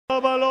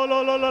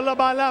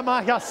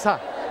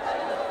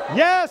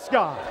Yes,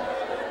 God.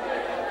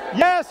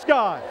 Yes,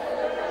 God.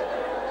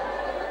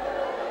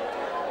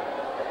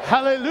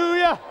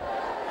 Hallelujah.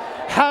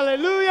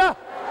 Hallelujah.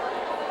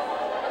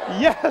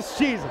 Yes,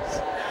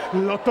 Jesus.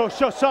 Loto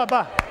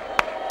shoshaba.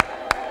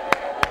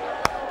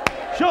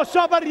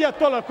 Shoshaba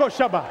riatola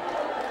koshaba.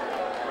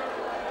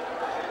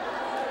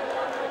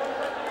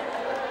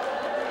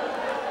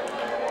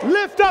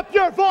 Lift up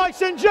your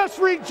voice and just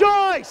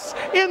rejoice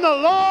in the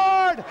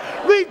Lord.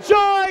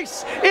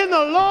 Rejoice in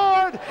the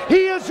Lord.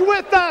 He is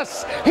with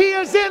us. He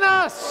is in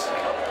us.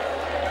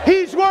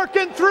 He's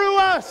working through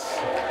us.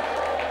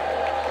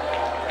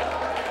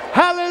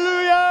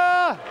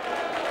 Hallelujah.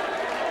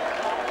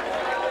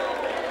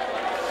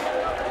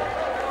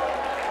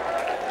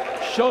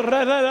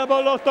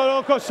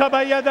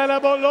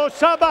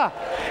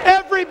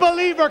 Every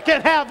believer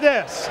can have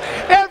this.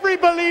 Every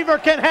believer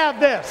can have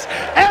this.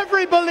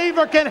 Every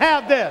believer can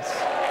have this.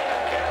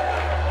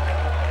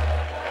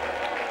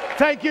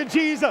 Thank you,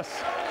 Jesus.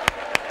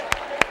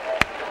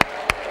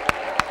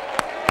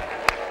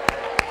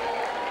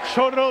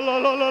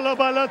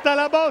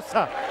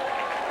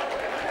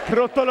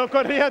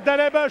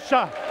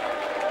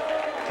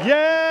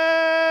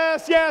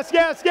 Yes, yes,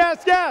 yes,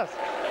 yes, yes.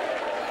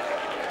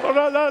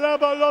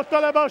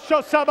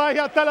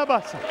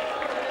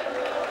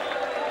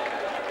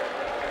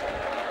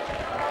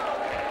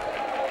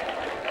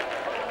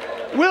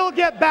 We'll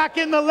get back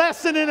in the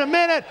lesson in a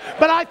minute,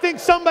 but I think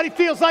somebody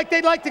feels like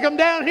they'd like to come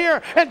down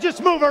here and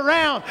just move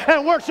around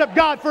and worship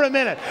God for a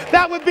minute.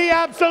 That would be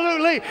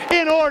absolutely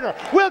in order.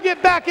 We'll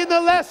get back in the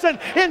lesson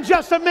in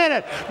just a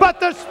minute, but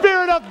the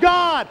Spirit of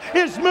God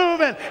is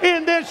moving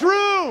in this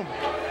room.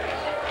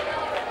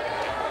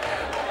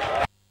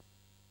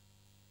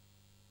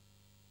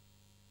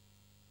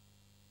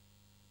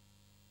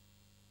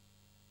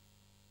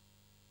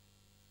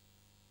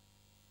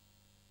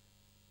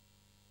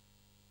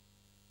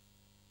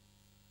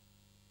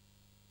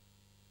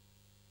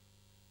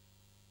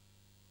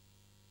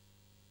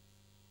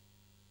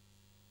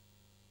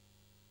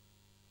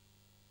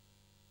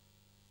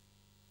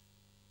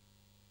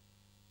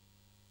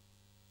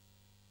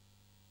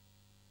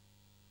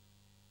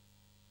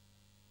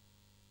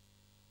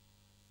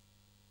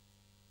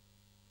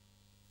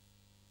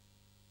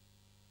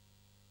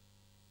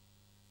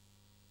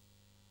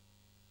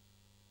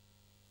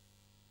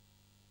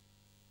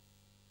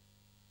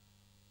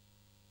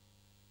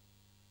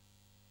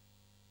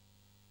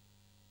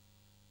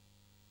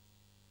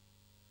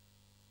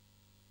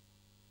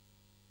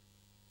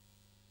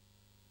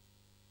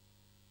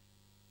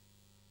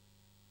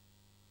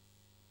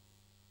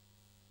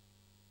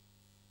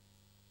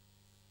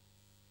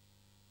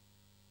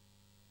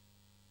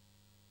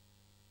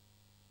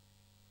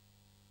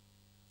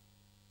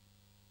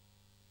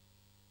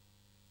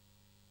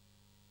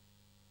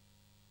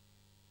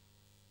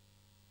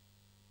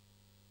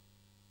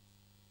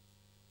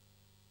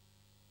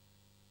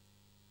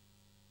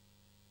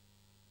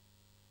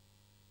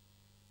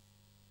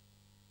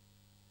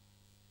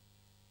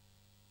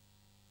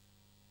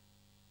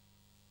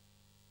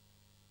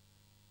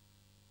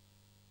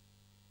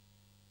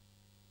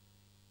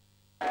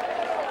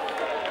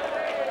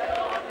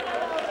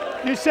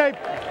 You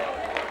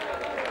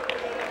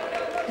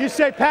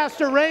say,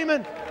 Pastor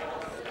Raymond,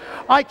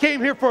 I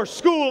came here for a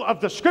school of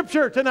the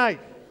Scripture tonight.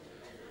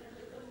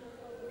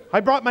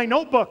 I brought my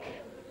notebook.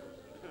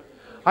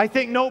 I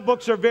think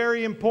notebooks are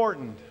very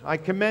important. I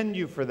commend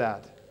you for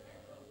that.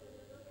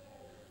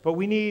 But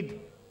we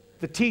need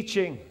the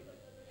teaching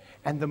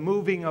and the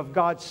moving of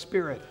God's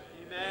Spirit.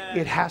 Amen.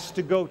 It has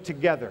to go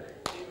together.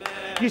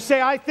 You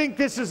say, I think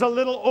this is a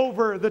little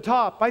over the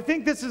top. I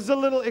think this is a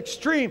little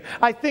extreme.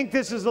 I think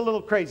this is a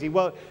little crazy.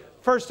 Well,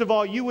 first of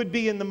all, you would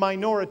be in the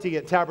minority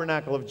at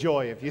Tabernacle of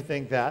Joy if you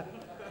think that.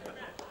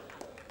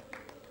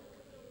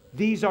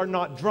 These are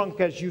not drunk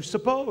as you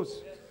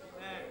suppose.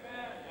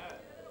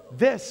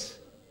 This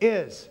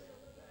is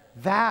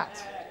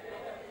that.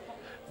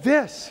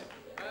 This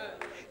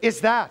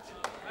is that.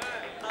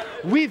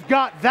 We've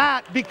got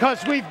that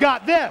because we've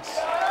got this.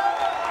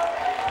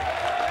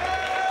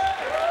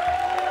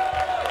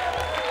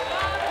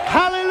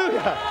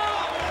 Hallelujah.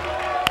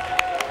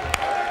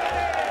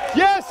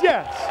 Yes,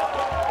 yes.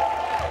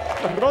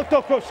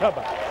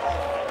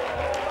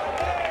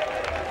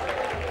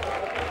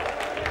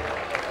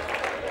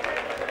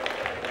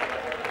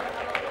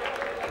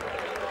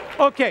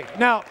 Okay,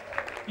 now,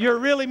 you're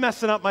really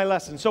messing up my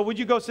lesson. So would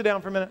you go sit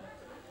down for a minute?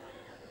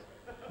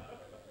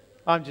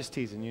 I'm just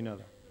teasing, you know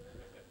that.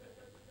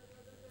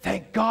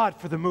 Thank God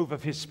for the move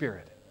of His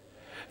Spirit.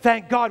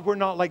 Thank God we're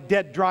not like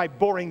dead, dry,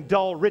 boring,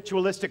 dull,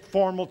 ritualistic,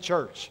 formal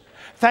church.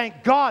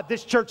 Thank God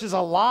this church is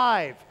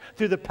alive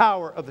through the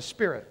power of the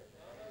Spirit.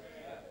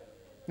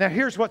 Now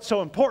here's what's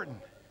so important,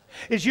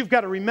 is you've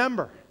got to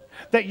remember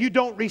that you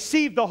don't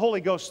receive the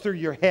Holy Ghost through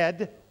your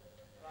head,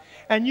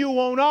 and you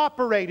won't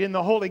operate in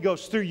the Holy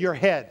Ghost through your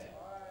head.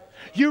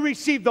 You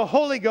receive the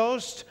Holy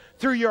Ghost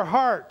through your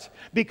heart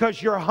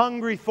because you're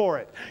hungry for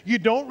it. You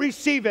don't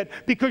receive it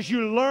because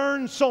you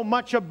learn so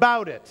much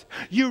about it.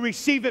 You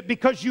receive it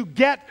because you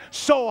get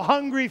so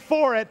hungry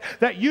for it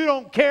that you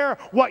don't care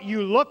what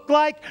you look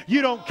like.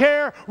 You don't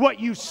care what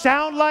you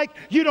sound like.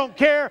 You don't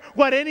care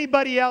what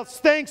anybody else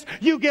thinks.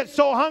 You get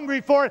so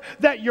hungry for it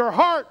that your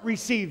heart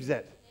receives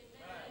it.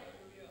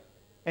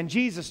 And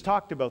Jesus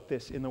talked about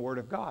this in the Word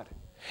of God.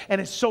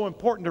 And it's so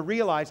important to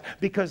realize,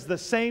 because the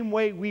same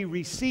way we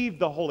receive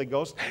the Holy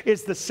Ghost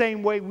is the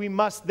same way we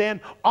must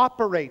then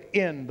operate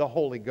in the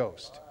Holy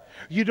Ghost.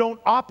 You don't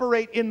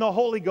operate in the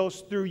Holy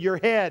Ghost through your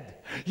head.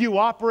 You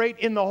operate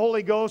in the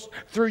Holy Ghost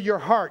through your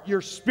heart,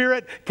 your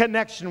spirit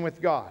connection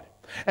with God.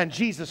 And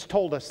Jesus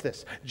told us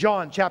this.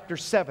 John chapter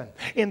 7.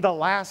 In the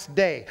last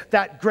day,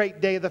 that great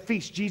day of the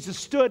feast, Jesus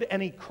stood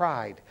and he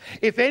cried,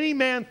 "If any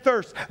man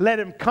thirst, let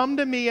him come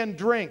to me and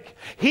drink.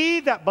 He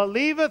that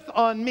believeth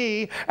on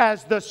me,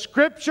 as the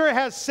scripture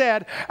has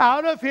said,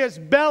 out of his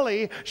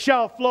belly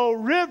shall flow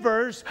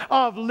rivers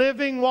of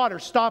living water."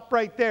 Stop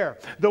right there.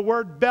 The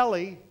word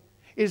belly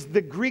is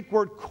the Greek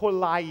word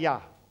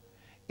kolaia.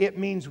 It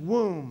means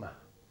womb.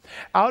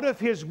 Out of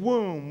his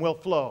womb will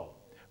flow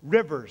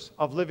rivers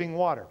of living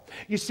water.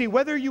 You see,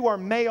 whether you are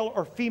male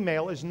or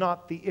female is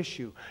not the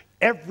issue.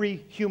 Every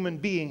human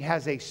being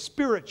has a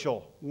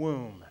spiritual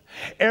womb.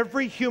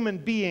 Every human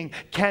being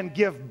can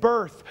give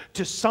birth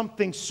to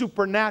something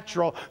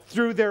supernatural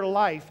through their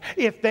life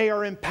if they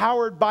are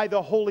empowered by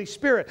the Holy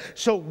Spirit.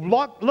 So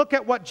look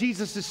at what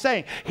Jesus is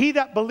saying. He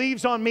that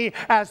believes on me,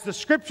 as the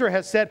scripture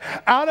has said,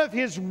 out of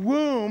his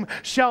womb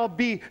shall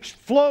be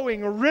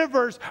flowing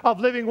rivers of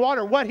living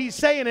water. What he's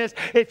saying is,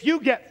 if you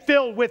get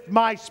filled with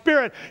my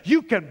Spirit,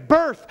 you can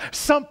birth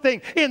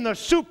something in the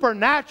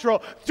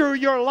supernatural through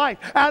your life.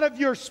 Out of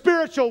your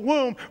spiritual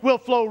womb will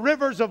flow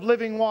rivers of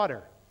living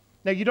water.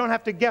 Now, you don't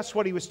have to guess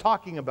what he was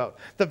talking about.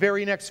 The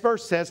very next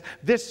verse says,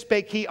 "This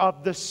spake he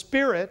of the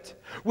Spirit,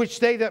 which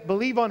they that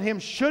believe on him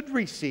should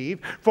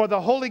receive. For the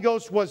Holy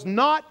Ghost was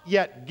not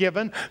yet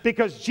given,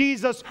 because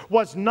Jesus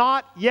was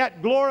not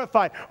yet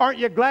glorified." Aren't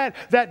you glad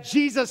that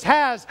Jesus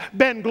has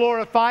been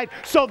glorified?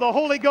 So the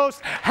Holy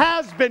Ghost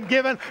has been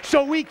given,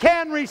 so we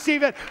can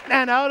receive it.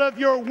 And out of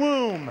your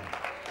womb,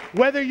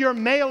 whether you're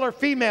male or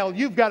female,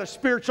 you've got a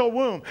spiritual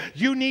womb.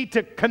 You need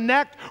to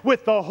connect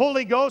with the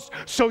Holy Ghost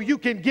so you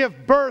can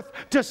give birth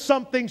to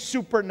something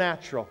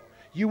supernatural.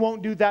 You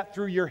won't do that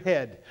through your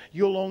head.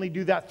 You'll only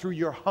do that through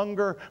your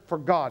hunger for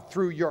God,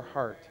 through your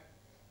heart.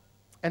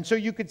 And so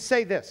you could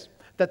say this,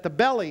 that the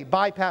belly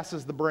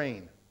bypasses the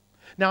brain.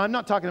 Now, I'm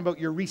not talking about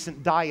your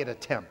recent diet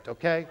attempt,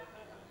 okay?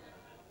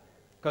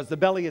 Because the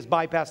belly has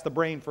bypassed the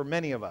brain for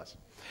many of us.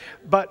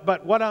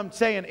 But what I'm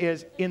saying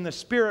is, in the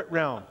spirit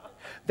realm,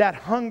 that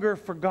hunger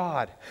for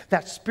God,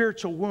 that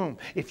spiritual womb.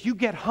 If you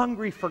get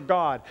hungry for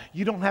God,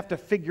 you don't have to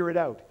figure it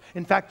out.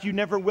 In fact, you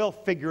never will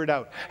figure it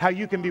out. How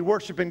you can be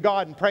worshiping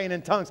God and praying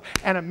in tongues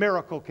and a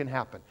miracle can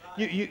happen.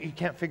 You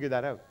can't figure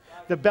that out.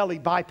 The belly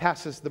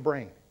bypasses the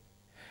brain.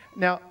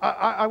 Now,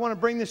 I want to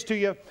bring this to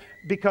you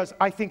because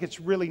I think it's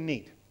really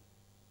neat.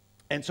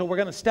 And so we're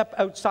going to step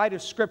outside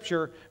of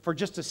Scripture for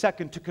just a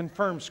second to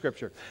confirm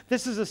Scripture.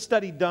 This is a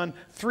study done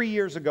 3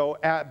 years ago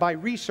by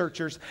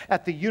researchers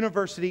at the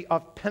University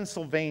of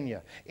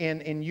Pennsylvania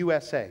in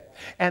USA.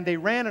 And they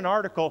ran an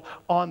article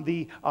on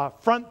the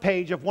front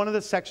page of one of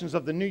the sections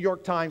of the New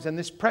York Times. And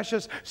this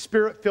precious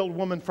Spirit-filled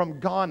woman from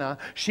Ghana,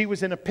 she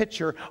was in a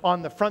picture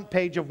on the front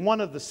page of one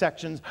of the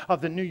sections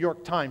of the New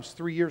York Times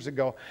 3 years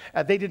ago.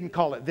 They didn't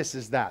call it "This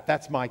Is That."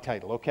 That's my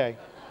title, okay?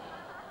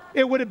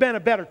 It would have been a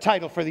better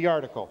title for the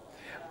article.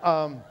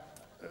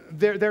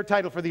 Their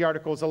title for the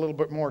article is a little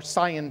bit more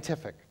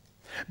scientific.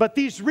 But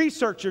these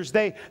researchers,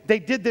 they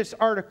did this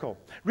article.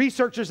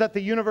 Researchers at the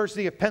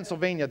University of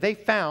Pennsylvania, they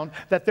found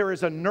that there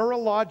is a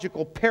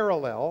neurological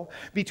parallel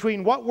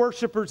between what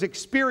worshipers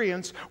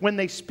experience when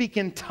they speak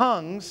in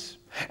tongues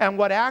and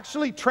what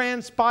actually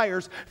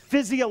transpires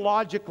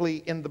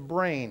physiologically in the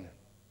brain.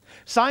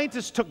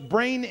 Scientists took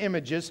brain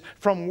images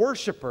from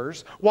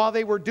worshipers while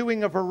they were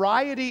doing a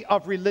variety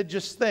of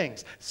religious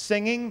things.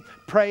 Singing,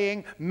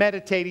 praying,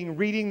 meditating,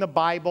 reading the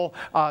Bible,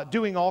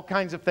 doing all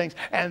kinds of things.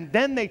 And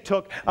then they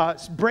took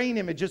brain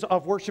images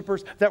of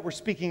worshipers that were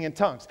speaking in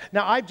tongues.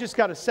 Now, I've just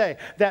got to say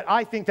that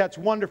I think that's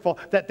wonderful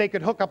that they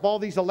could hook up all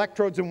these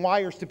electrodes and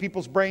wires to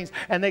people's brains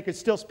and they could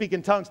still speak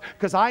in tongues.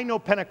 Because I know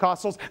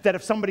Pentecostals that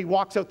if somebody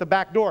walks out the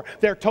back door,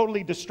 they're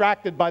totally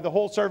distracted by the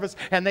whole service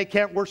and they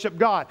can't worship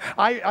God.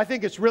 I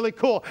think it's really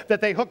cool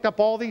that they hooked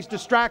up all these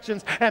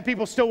distractions and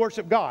people still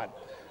worship God.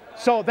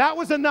 So that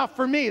was enough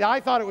for me. I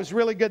thought it was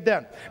really good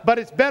then. But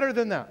it's better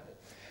than that.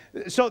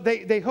 So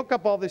they hook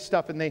up all this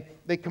stuff and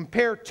they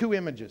compare two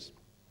images.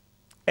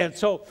 And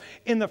so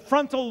in the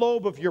frontal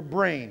lobe of your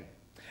brain,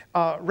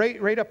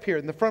 right up here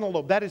in the frontal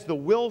lobe, that is the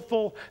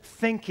willful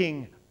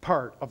thinking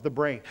part of the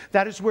brain.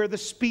 That is where the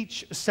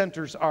speech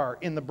centers are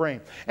in the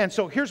brain. And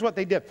so here's what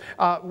they did.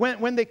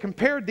 When they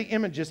compared the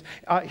images,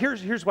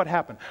 here's what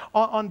happened.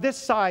 On this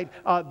side,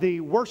 the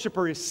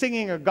worshiper is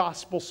singing a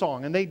gospel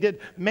song, and they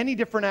did many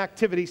different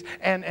activities,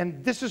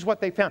 and this is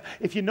what they found.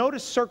 If you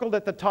notice circled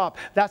at the top,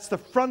 that's the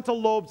frontal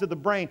lobes of the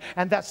brain,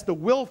 and that's the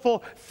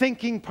willful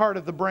thinking part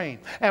of the brain.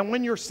 And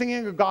when you're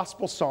singing a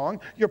gospel song,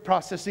 you're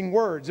processing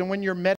words, and when you're